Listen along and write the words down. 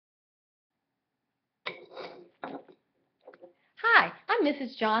I'm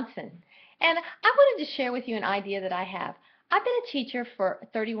Mrs. Johnson, and I wanted to share with you an idea that I have. I've been a teacher for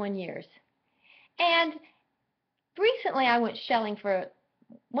 31 years, and recently I went shelling for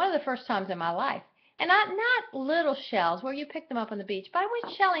one of the first times in my life. And not little shells where you pick them up on the beach, but I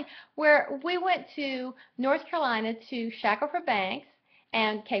went shelling where we went to North Carolina to Shackleford Banks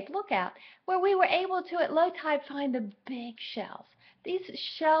and Cape Lookout, where we were able to at low tide find the big shells. These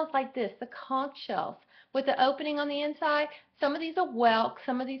shells like this, the conch shells, with the opening on the inside. Some of these are whelks,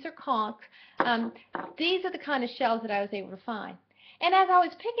 some of these are conch. These are the kind of shells that I was able to find. And as I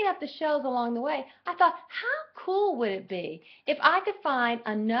was picking up the shells along the way, I thought, how cool would it be if I could find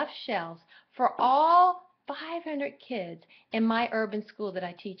enough shells for all 500 kids in my urban school that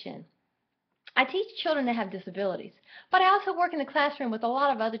I teach in. I teach children that have disabilities, but I also work in the classroom with a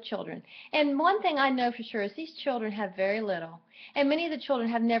lot of other children. And one thing I know for sure is these children have very little, and many of the children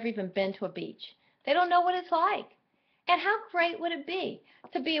have never even been to a beach. They don't know what it's like. And how great would it be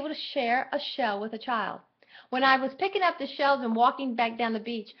to be able to share a shell with a child? When I was picking up the shells and walking back down the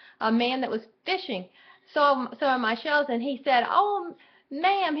beach, a man that was fishing saw some of my shells, and he said, "Oh,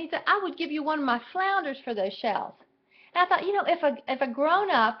 ma'am," he said, "I would give you one of my flounders for those shells." And I thought, you know, if a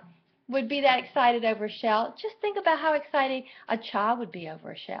grown-up would be that excited over a shell, just think about how excited a child would be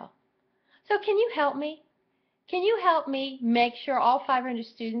over a shell. So can you help me? Can you help me make sure all 500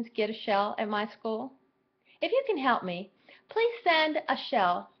 students get a shell at my school? If you can help me, please send a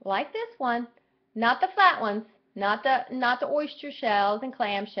shell like this one, not the flat ones, not the oyster shells and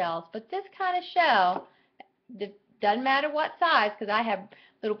clam shells, but this kind of shell. It doesn't matter what size, because I have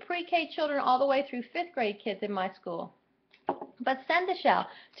little pre-K children all the way through 5th grade kids in my school. But send the shell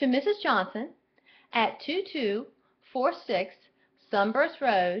to Mrs. Johnson at 2246 Sunburst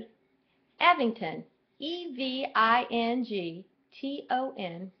Road, Evington, Evington,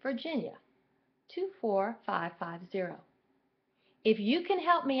 Virginia, 24550. If you can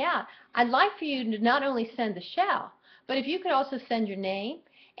help me out, I'd like for you to not only send the shell, but if you could also send your name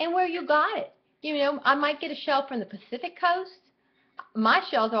and where you got it. You know, I might get a shell from the Pacific Coast. My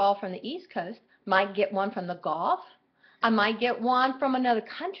shells are all from the East Coast. Might get one from the Gulf. I might get one from another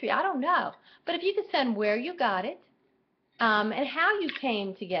country. I don't know. But if you could send where you got it, and how you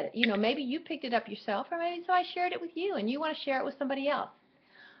came to get it. You know, maybe you picked it up yourself, or maybe so I shared it with you and you want to share it with somebody else.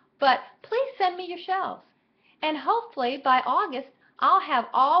 But please send me your shells. And hopefully by August, I'll have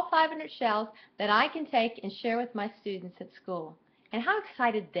all 500 shells that I can take and share with my students at school. And how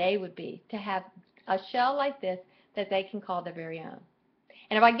excited they would be to have a shell like this that they can call their very own.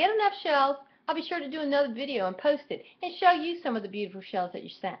 And if I get enough shells, I'll be sure to do another video and post it and show you some of the beautiful shells that you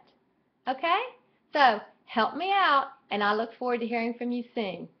sent. Okay? So help me out, and I look forward to hearing from you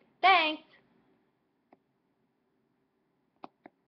soon. Thanks.